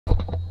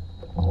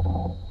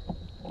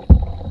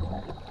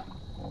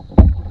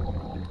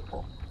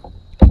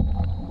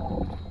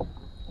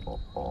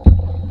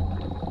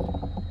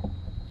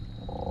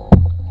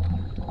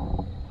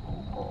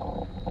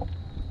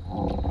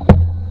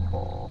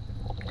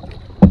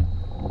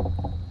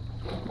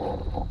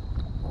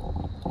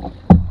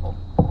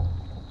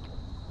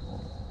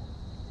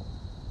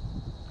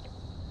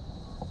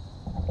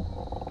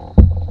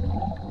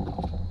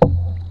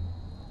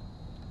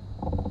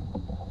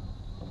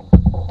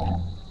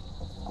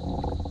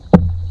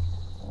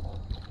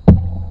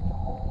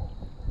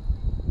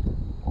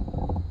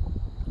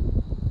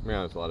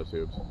Yeah, it's a lot of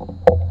tubes.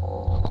 Alright,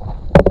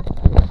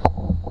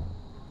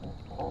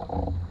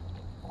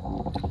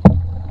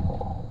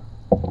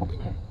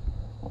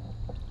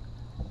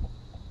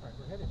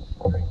 we're headed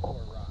straight for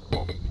a rock.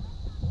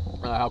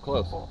 How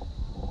close?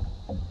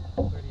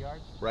 30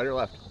 yards? Right or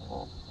left?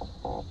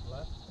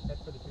 Left. Head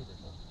for the tubers.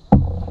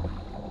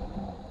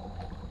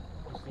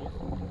 You see it?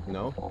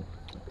 No.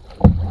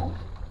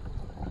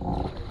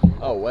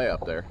 Oh, way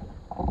up there.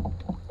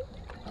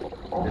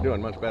 You're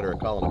doing much better at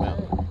calling them out.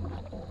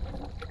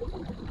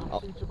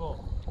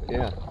 Unteachable.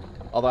 Yeah.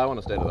 Although I want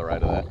to stay to the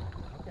right of that.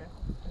 Okay.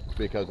 It's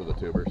because of the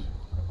tubers.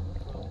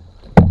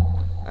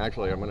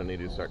 Actually, I'm going to need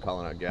you to start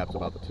calling out gaps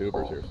about the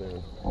tubers here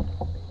soon.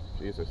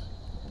 Jesus.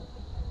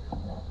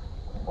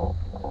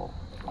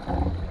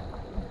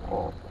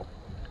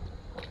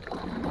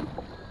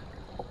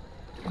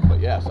 But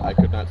yes, I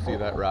could not see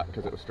that rock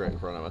because it was straight in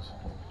front of us.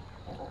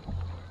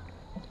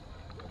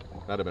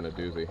 That'd have been a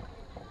doozy.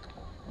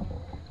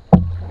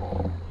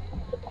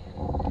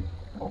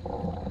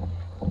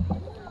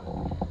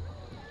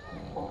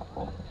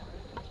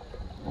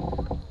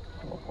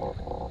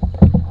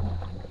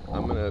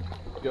 I'm gonna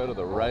go to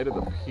the right of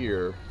the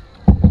pier.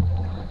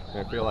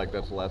 I feel like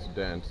that's less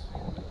dense.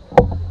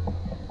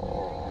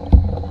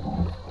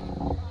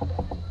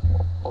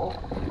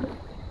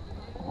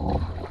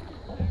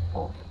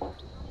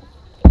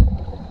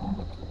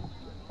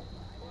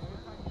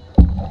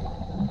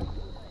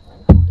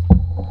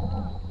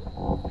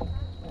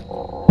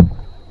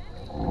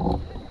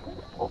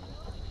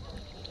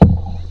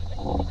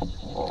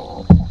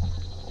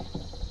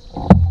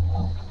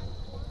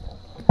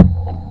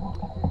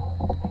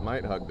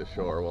 Might hug the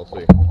shore, we'll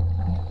see.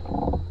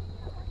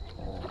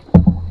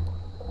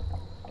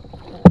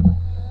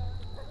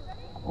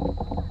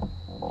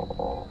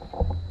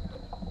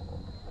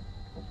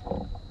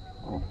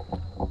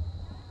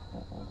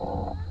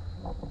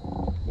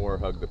 Or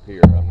hug the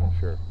pier, I'm not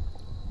sure.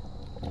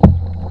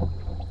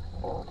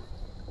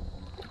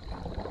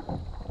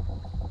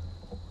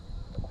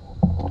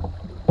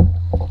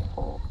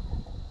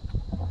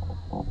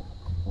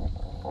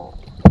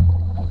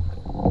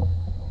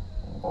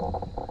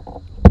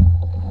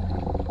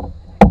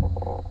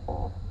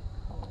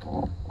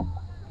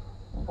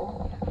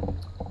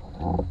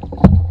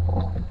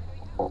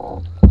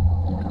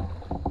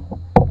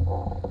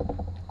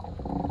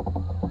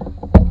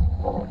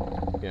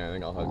 Yeah, I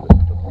think I'll hug the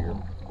pier.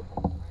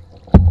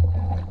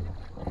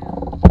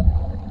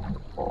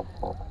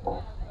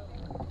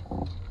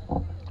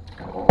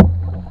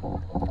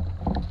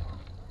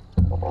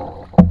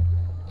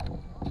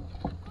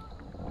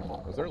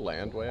 Is there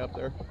land way up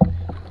there?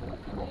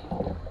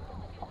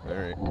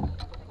 Alright.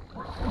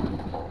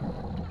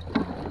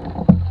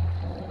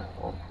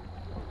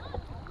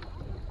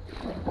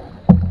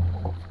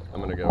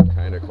 I'm gonna go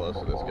kinda close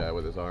to this guy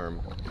with his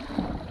arm.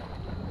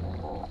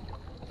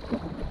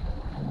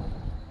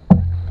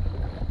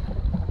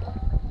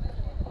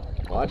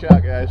 Watch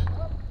out, guys.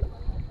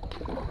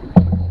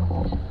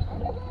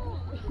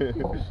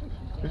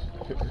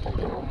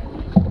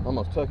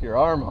 Almost took your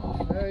arm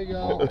off. There you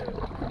go.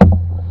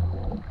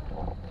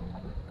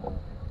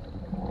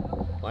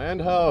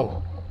 Land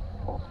ho.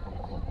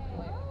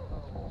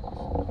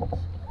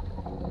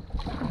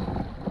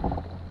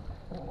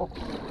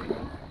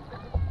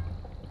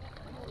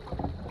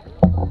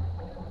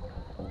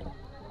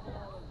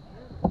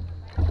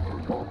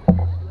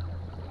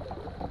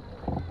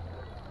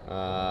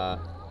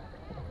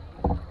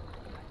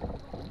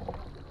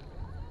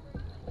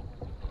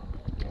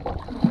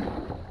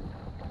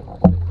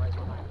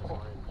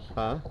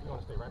 Huh? You want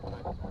to stay right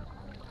behind this orange?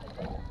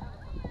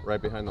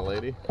 Right behind the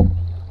lady? No,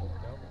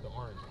 the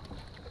orange.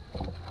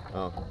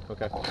 Oh,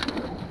 okay.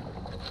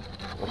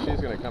 Well, she's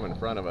going to come in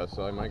front of us,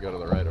 so I might go to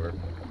the right of her.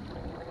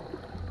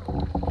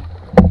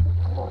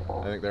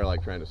 I think they're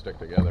like trying to stick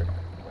together.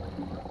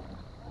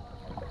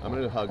 I'm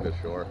going to hug the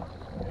shore.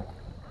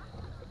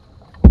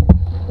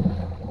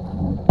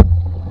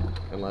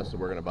 Unless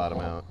we're going to bottom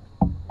out.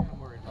 Yeah, I'm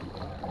worried about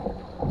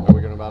that. Are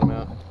we going to bottom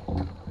out?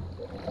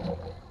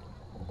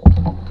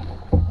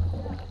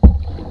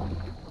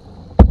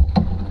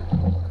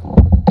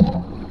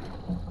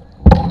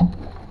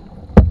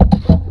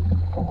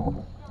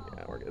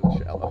 Yeah, we're getting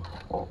shallow.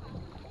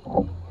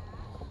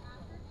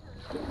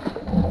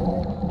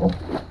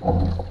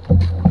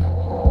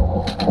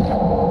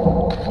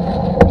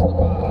 Here's the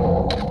bottom.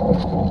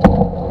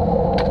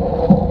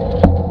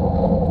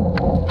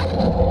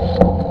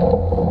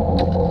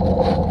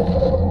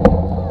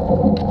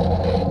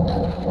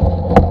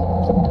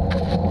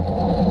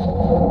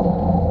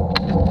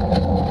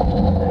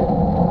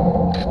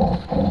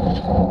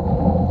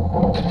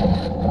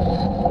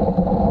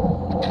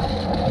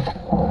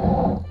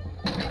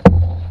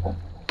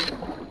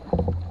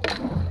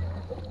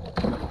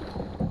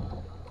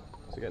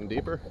 Is it getting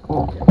deeper?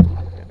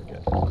 Yeah,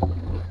 good.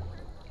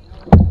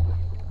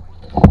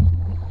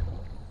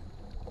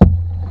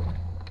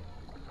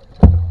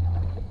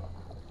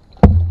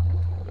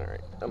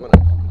 Alright, I'm going to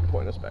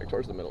point us back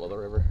towards the middle of the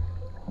river.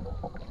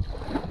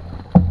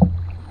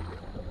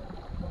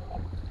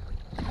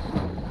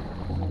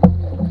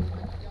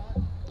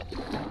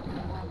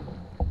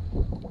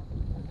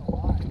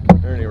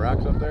 any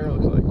rocks up there?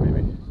 Looks like maybe.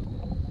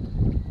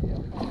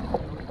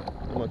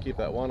 I'm gonna keep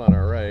that one on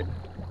our right.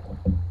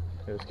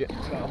 It's getting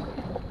tough.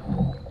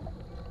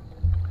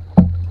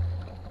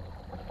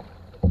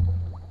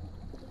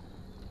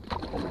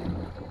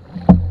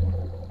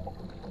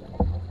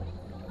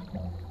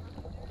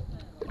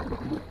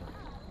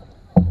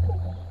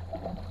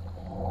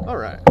 All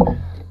right.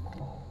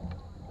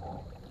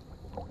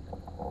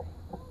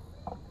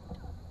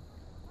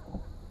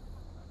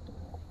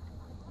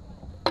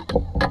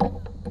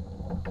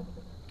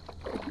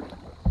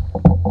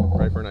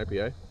 Ready for an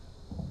IPA?